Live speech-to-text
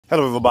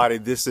Hello everybody,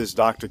 this is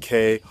Dr.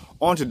 K.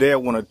 On today I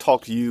want to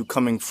talk to you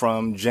coming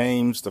from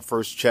James, the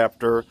first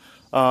chapter,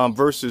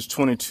 verses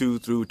 22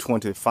 through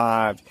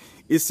 25.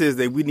 It says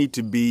that we need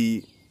to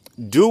be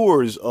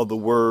doers of the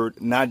word,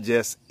 not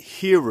just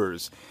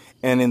hearers.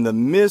 And in the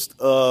midst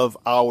of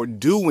our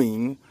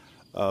doing,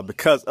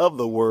 because of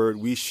the word,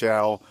 we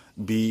shall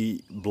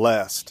be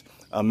blessed.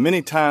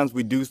 Many times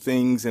we do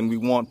things and we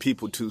want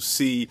people to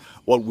see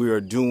what we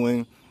are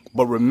doing.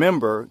 But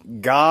remember,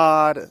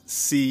 God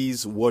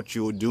sees what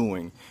you're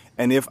doing.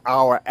 And if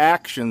our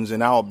actions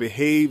and our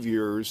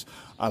behaviors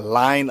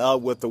line up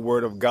with the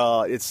word of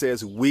God, it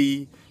says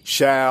we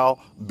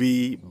shall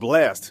be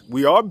blessed.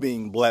 We are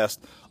being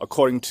blessed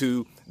according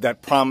to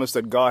that promise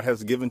that God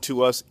has given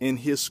to us in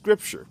his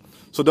scripture.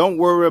 So don't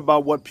worry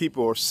about what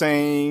people are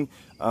saying,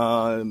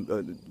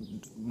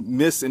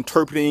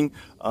 misinterpreting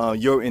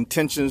your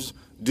intentions.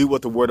 Do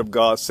what the word of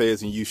God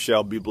says and you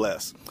shall be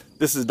blessed.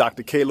 This is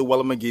Dr. K.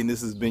 Llewellyn McGee, and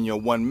this has been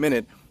your 1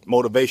 minute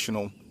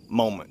motivational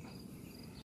moment.